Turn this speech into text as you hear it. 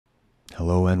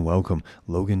Hello and welcome.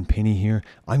 Logan Pinney here.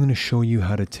 I'm going to show you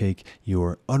how to take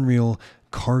your Unreal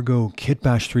Cargo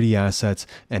Kitbash 3D assets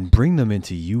and bring them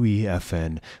into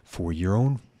UEFN for your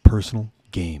own personal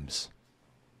games.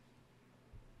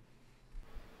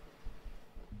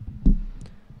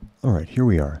 Alright, here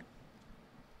we are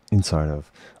inside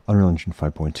of Unreal Engine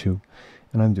 5.2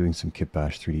 and I'm doing some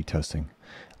Kitbash 3D testing.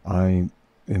 In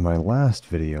my last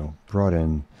video, brought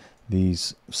in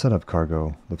these setup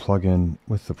cargo, the plugin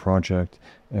with the project,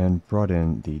 and brought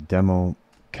in the demo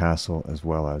castle as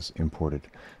well as imported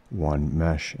one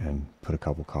mesh and put a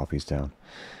couple copies down.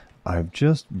 I've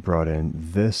just brought in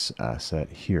this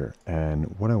asset here,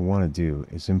 and what I want to do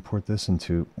is import this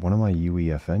into one of my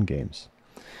UEFN games,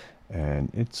 and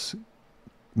it's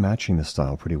matching the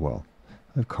style pretty well.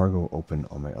 I have cargo open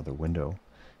on my other window,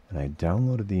 and I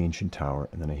downloaded the ancient tower,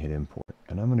 and then I hit import,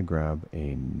 and I'm going to grab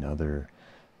another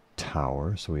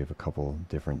tower. So we have a couple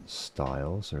different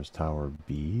styles. There's tower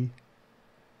B,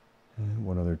 and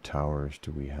what other towers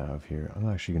do we have here? I'm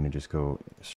actually going to just go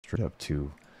straight up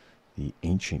to the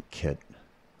ancient kit,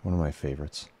 one of my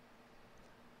favorites.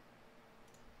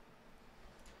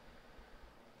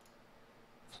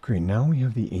 Great, now we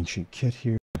have the ancient kit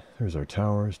here. There's our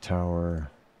towers,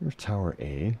 there's tower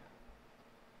A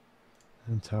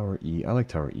and tower E. I like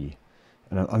tower E,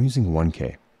 and I'm using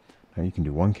 1K. Now you can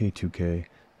do 1K, 2K,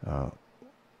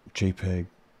 JPEG,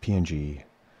 PNG.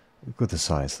 Look at the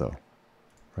size though,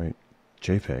 right?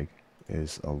 JPEG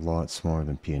is a lot smaller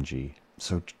than PNG.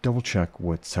 So double check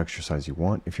what texture size you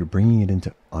want. If you're bringing it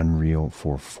into Unreal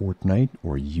for Fortnite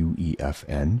or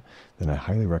UEFN, then I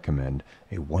highly recommend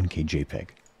a 1K JPEG.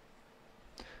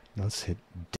 Now let's hit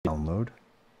download,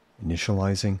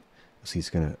 initializing. See,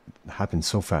 it's going to happen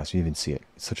so fast. You even see it.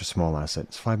 It's such a small asset.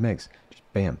 It's 5 megs. Just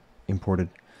bam, imported.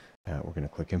 We're going to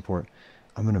click import.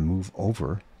 I'm going to move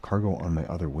over cargo on my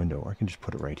other window. I can just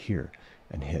put it right here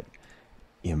and hit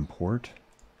import.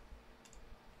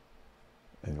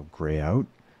 And it'll gray out,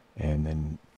 and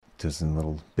then does a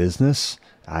little business,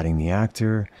 adding the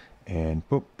actor, and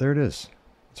boop, there it is.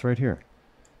 It's right here.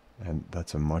 And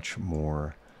that's a much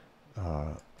more,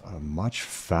 much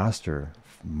faster,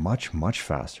 much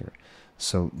faster.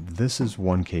 So this is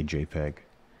 1K JPEG,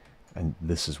 and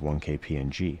this is 1K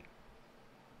PNG.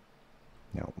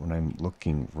 Now, when I'm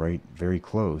looking very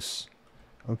close,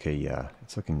 okay, yeah,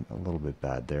 it's looking a little bit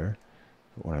bad there.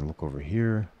 But when I look over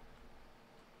here,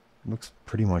 it looks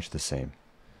pretty much the same.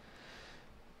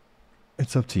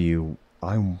 It's up to you.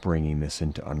 I'm bringing this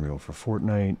into Unreal for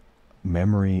Fortnite.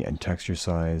 Memory and texture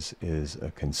size is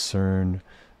a concern,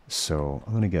 so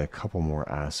I'm going to get a couple more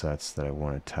assets that I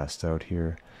want to test out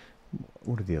here.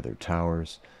 What are the other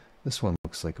towers? This one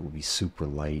looks like it will be super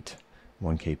light.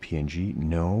 1K PNG,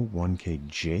 no, 1K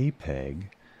JPEG.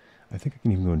 I think I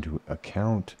can even go into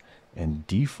account and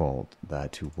default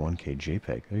that to 1K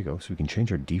JPEG. There you go. So we can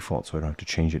change our default so I don't have to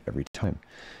change it every time.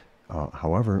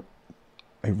 However,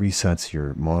 it resets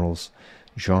your models.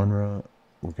 Genre,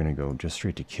 we're going to go just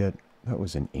straight to kit. That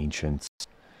was an ancients.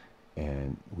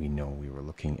 And we know we were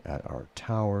looking at our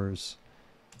towers.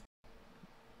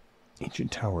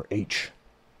 Ancient Tower H.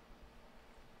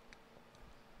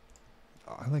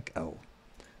 I like L.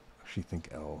 I actually think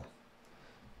L.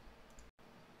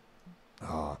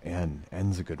 N.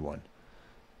 N's a good one.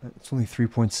 It's only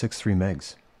 3.63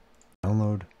 megs.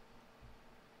 Download.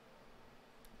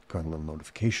 Got a little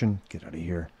notification. Get out of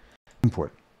here.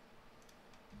 Import.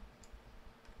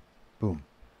 Boom.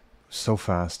 So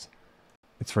fast.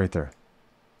 It's right there.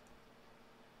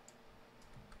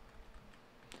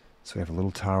 So we have a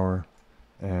little tower,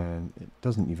 and it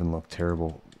doesn't even look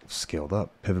terrible scaled up.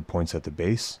 Pivot points at the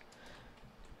base.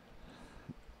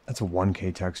 That's a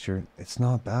 1K texture. It's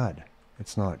not bad.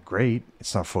 It's not great.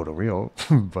 It's not photoreal,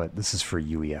 but this is for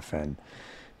UEFN,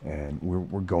 and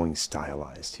we're going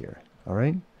stylized here. All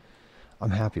right? I'm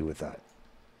happy with that.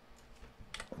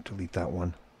 I'll delete that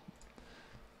one.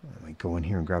 I might go in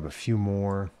here and grab a few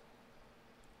more.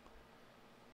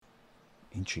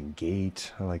 Ancient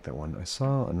Gate. I like that one. I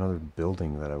saw another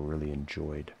building that I really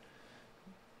enjoyed.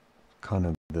 Kind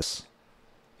of this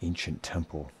ancient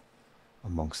temple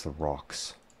amongst the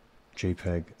rocks.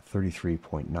 JPEG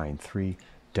 33.93.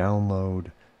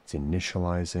 Download. It's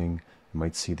initializing. You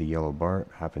might see the yellow bar.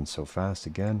 Happens so fast.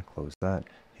 Again, close that.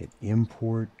 Hit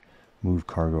import. Move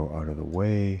cargo out of the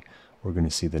way. We're going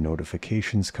to see the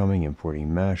notifications coming,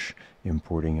 importing mesh,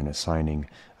 importing and assigning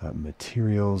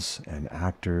materials and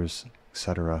actors,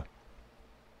 etc.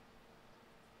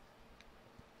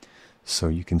 So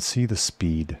you can see the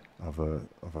speed of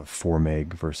a 4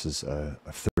 meg versus a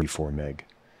 34 meg.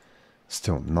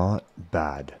 Still not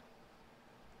bad.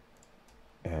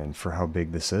 And for how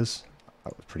big this is,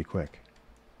 that was pretty quick.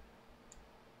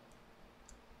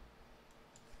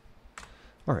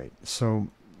 All right, so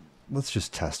let's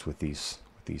just test with these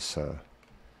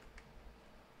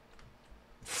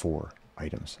 4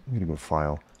 items. I'm going to go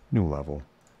File, New Level,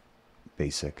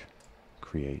 Basic,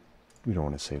 Create. We don't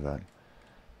want to save that.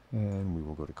 And we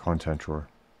will go to Content Drawer,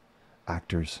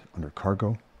 Actors under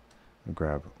Cargo. I'll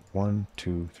grab 1,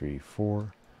 2, 3,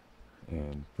 4,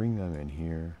 and bring them in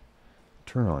here.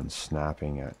 Turn on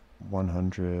snapping at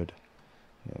 100,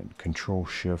 and Control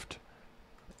Shift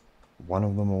one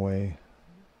of them away.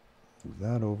 Move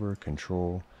that over,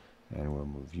 Control, and we'll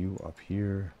move you up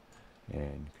here,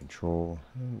 and Control,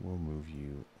 and we'll move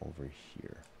you over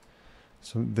here.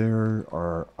 So there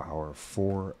are our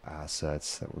 4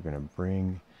 assets that we're going to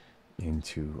bring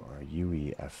into our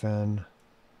UEFN,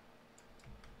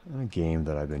 a game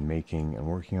that I've been making and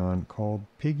working on called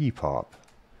Piggy Pop,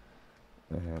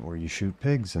 where you shoot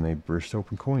pigs and they burst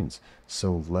open coins.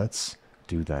 So let's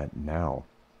do that now.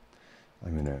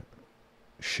 I'm going to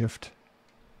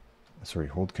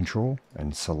hold Control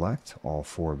and select all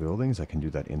 4 buildings. I can do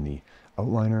that in the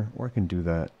outliner, or I can do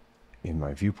that in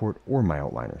my viewport or my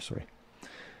outliner,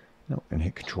 Now, and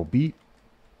hit Control B.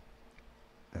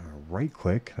 Right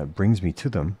click, that brings me to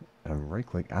them. And right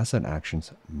click, Asset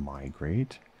Actions,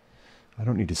 Migrate. I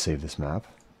don't need to save this map.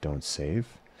 Don't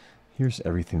save. Here's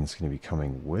everything that's going to be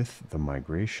coming with the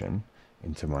migration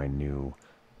into my new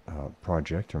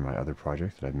project, or my other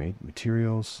project that I've made.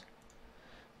 Materials.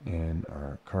 And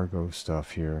our cargo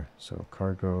stuff here. So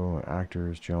cargo,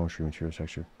 actors, geometry, materials,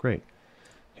 texture. Great.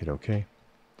 Hit OK.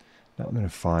 Now I'm going to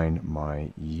find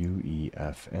my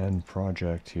UEFN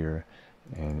project here.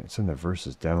 And it's in the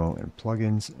Versus Demo and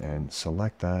Plugins. And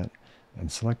select that.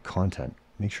 And select Content.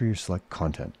 Make sure you select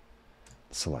Content.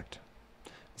 Select.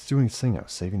 It's doing its thing now.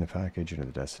 Saving the package into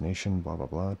the destination. Blah, blah,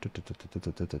 blah.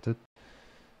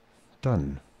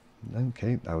 Done.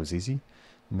 Okay, that was easy.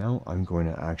 Now I'm going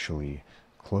to actually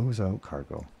close out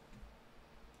cargo.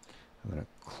 I'm going to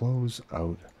close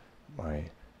out my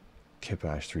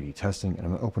Kitbash 3D testing, and I'm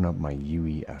going to open up my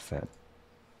UEFN.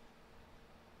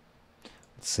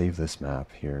 Let's save this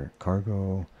map here.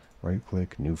 Cargo, right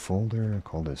click, new folder,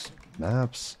 call this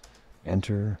maps,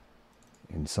 enter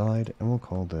inside, and we'll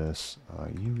call this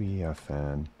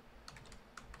UEFN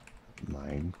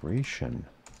migration.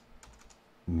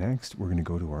 Next, we're going to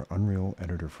go to our Unreal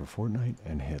editor for Fortnite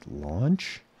and hit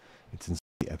launch. It's inside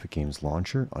the Epic Games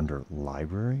launcher under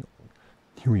library.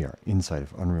 Here we are inside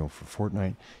of Unreal for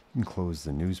Fortnite. You can close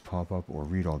the news pop-up or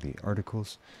read all the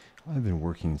articles. I've been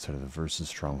working inside of the Versus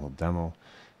Stronghold demo,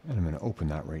 and I'm going to open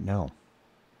that right now.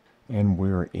 And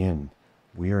we're in.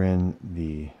 We are in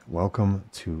the welcome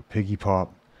to Piggy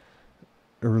Pop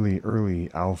early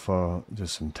alpha.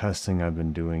 Just some testing I've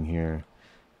been doing here.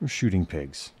 We're shooting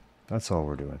pigs. That's all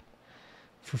we're doing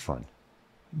for fun.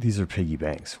 These are piggy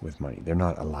banks with money. They're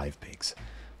not alive pigs.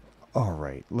 All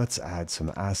right, let's add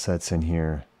some assets in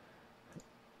here.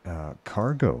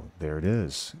 Cargo, there it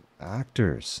is.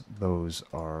 Actors, those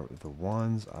are the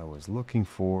ones I was looking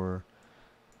for.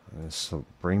 So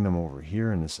bring them over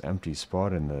here in this empty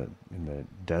spot in the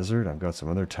desert. I've got some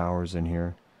other towers in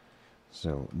here.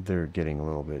 So they're getting a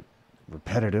little bit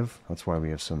repetitive. That's why we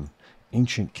have some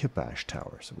ancient Kitbash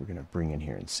towers that we're going to bring in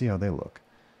here and see how they look.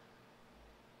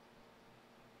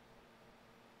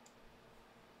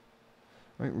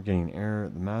 All right, we're getting an error.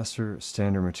 The master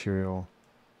standard material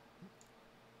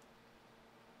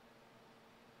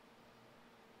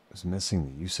is missing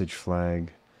the usage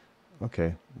flag.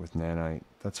 Okay, with nanite,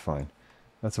 that's fine.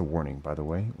 That's a warning, by the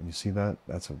way. When you see that,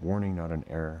 that's a warning, not an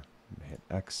error. Hit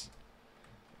X.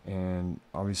 And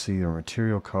obviously the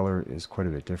material color is quite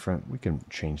a bit different. We can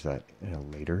change that in a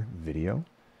later video.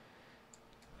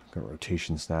 Got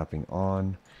rotation snapping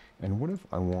on. And what if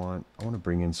I want to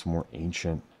bring in some more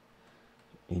ancient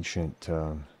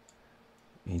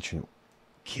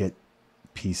kit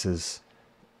pieces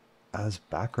as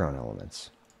background elements,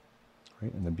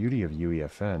 right? And the beauty of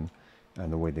UEFN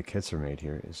and the way the kits are made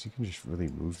here is you can just really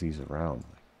move these around.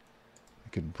 I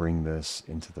could bring this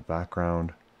into the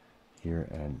background here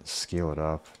and scale it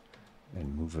up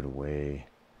and move it away.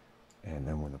 And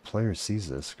then when the player sees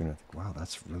this, they're going to think, wow,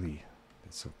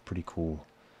 it's a pretty cool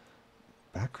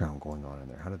background going on in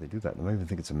there. How did they do that? They might even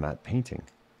think it's a matte painting.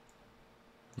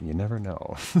 You never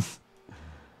know.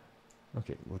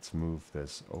 Okay, let's move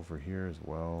this over here as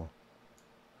well.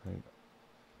 Right.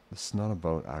 This is not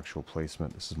about actual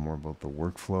placement. This is more about the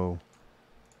workflow,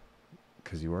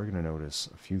 because you are going to notice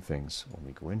a few things when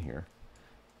we go in here.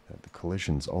 That the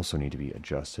collisions also need to be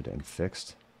adjusted and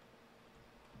fixed.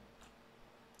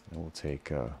 And we'll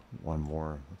take one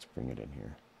more. Let's bring it in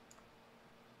here.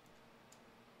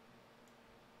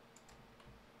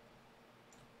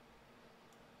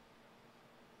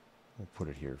 We'll put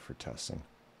it here for testing.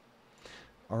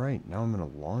 All right, now I'm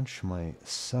going to launch my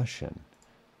session.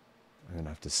 I'm going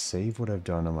to have to save what I've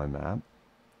done on my map.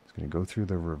 It's going to go through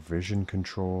the revision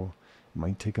control. It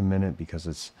might take a minute because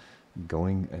it's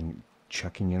going and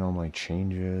checking in on my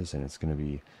changes, and it's going to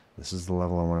be, this is the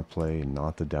level I want to play,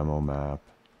 not the demo map,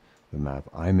 the map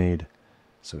I made.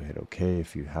 So hit OK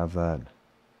if you have that.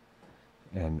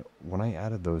 And when I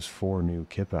added those 4 new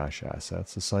Kitbash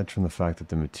assets, aside from the fact that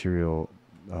the material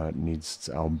needs its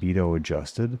albedo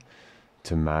adjusted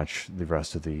to match the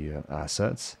rest of the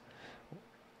assets,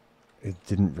 it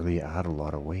didn't really add a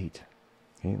lot of weight.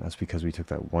 Okay? That's because we took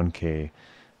that 1K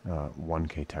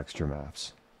texture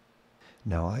maps.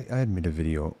 Now, I had made a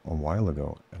video a while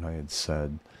ago, and I had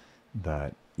said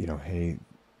that, you know, hey,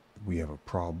 we have a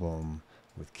problem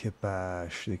with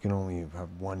Kitbash. They can only have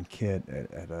 1 kit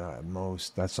at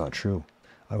most. That's not true.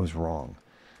 I was wrong.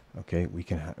 Okay, we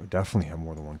can definitely have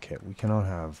more than 1 kit. We cannot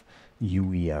have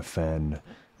UEFN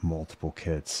multiple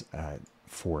kits at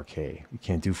 4K. You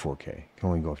can't do 4K. You can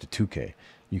only go up to 2K.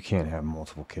 You can't have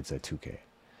multiple kits at 2K.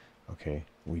 Okay,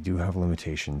 we do have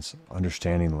limitations.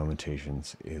 Understanding the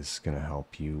limitations is going to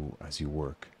help you as you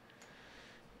work.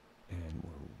 And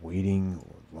we're waiting,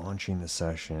 we're launching the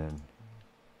session.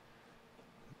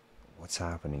 What's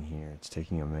happening here? It's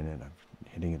taking a minute. I'm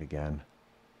hitting it again.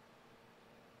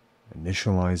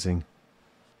 Initializing.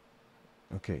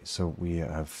 Okay, so we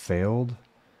have failed,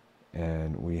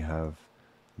 and we have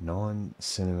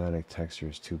non-cinematic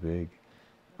textures too big.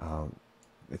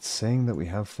 It's saying that we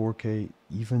have 4K,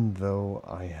 even though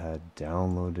I had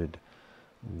downloaded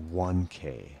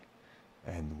 1K.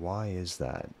 And why is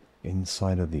that?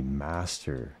 Inside of the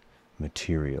master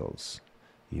materials.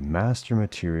 The master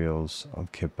materials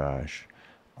of Kitbash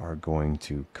are going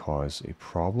to cause a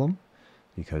problem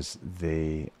because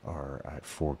they are at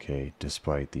 4K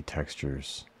despite the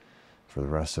textures for the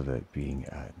rest of it being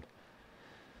at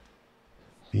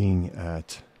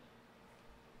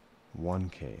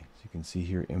 1K. So you can see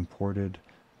here imported,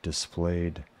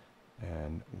 displayed,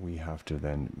 and we have to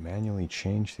then manually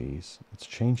change these. Let's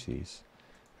change these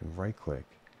and right click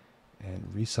and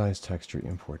resize texture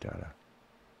import data.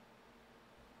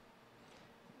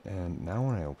 And now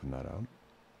when I open that up,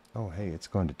 oh hey, it's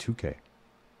gone to 2K.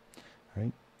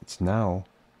 Right? It's now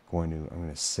I'm going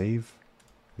to save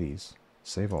these,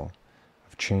 save all.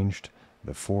 I've changed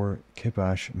the 4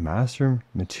 Kitbash master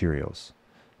materials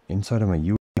inside of my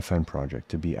UEFN project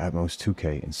to be at most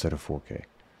 2K instead of 4K.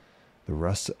 The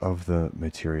rest of the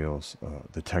materials,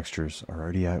 the textures, are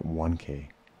already at 1K,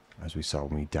 as we saw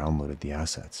when we downloaded the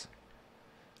assets.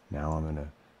 Now I'm going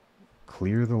to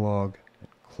clear the log,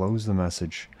 close the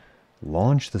message,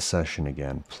 launch the session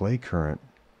again, play current.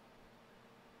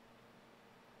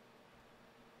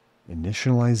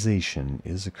 Initialization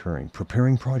is occurring.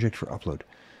 Preparing project for upload.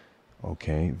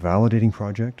 Okay, validating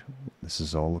project. This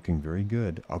is all looking very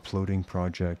good. Uploading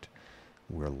project.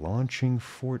 We're launching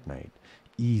Fortnite.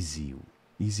 Easy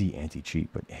anti-cheat,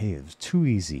 but hey, it was too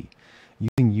easy.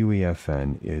 Using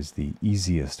UEFN is the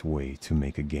easiest way to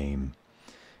make a game,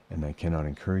 and I cannot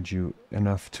encourage you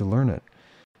enough to learn it.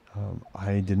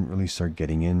 I didn't really start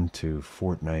getting into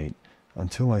Fortnite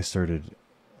until I started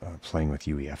playing with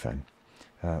UEFN,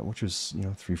 which was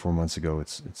 3-4 months ago.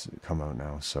 It's come out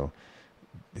now, so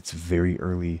it's very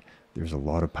early. There's a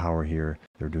lot of power here.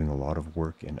 They're doing a lot of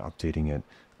work in updating it.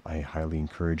 I highly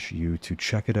encourage you to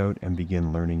check it out and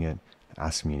begin learning it.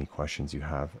 Ask me any questions you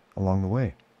have along the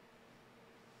way.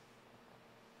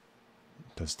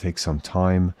 It does take some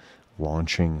time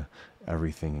launching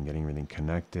everything and getting everything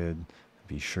connected.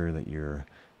 Be sure that you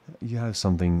have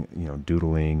something,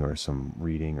 doodling or some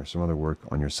reading or some other work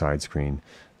on your side screen.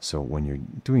 So when you're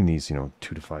doing these, 2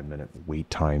 to 5 minute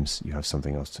wait times, you have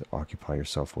something else to occupy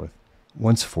yourself with.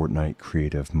 Once Fortnite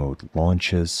Creative Mode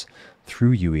launches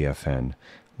through UEFN,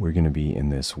 we're going to be in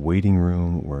this waiting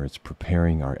room where it's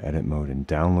preparing our edit mode and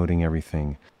downloading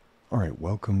everything. All right,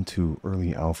 welcome to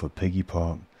Early Alpha Piggy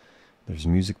Pop. There's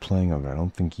music playing, but I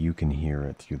don't think you can hear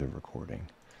it through the recording.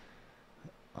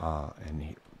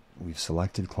 And we've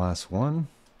selected class 1,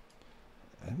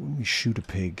 and when we shoot a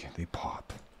pig, they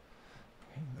pop.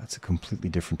 Okay, that's a completely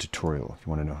different tutorial if you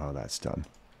want to know how that's done.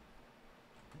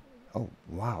 Oh,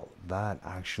 wow, that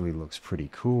actually looks pretty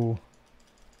cool,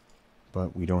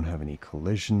 but we don't have any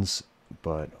collisions.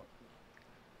 But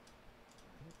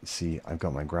see, I've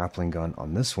got my grappling gun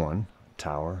on this one,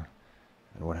 tower,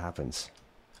 and what happens?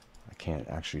 I can't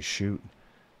actually shoot.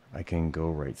 I can go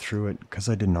right through it because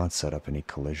I did not set up any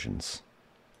collisions.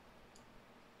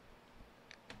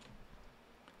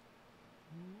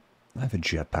 I have a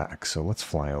jetpack, so let's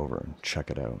fly over and check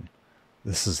it out.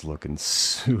 This is looking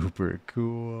super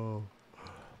cool.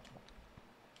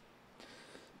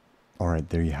 All right,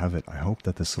 there you have it. I hope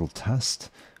that this little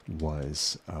test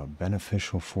was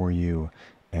beneficial for you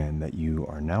and that you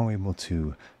are now able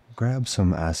to grab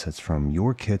some assets from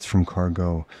your kits from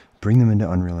Cargo, bring them into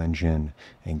Unreal Engine,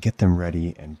 and get them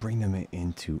ready and bring them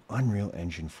into Unreal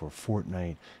Engine for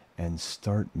Fortnite and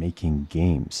start making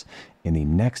games. In the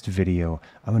next video,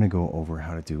 I'm going to go over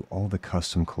how to do all the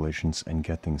custom collisions and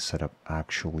get things set up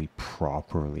actually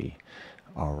properly.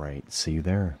 All right, see you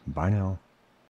there. Bye now.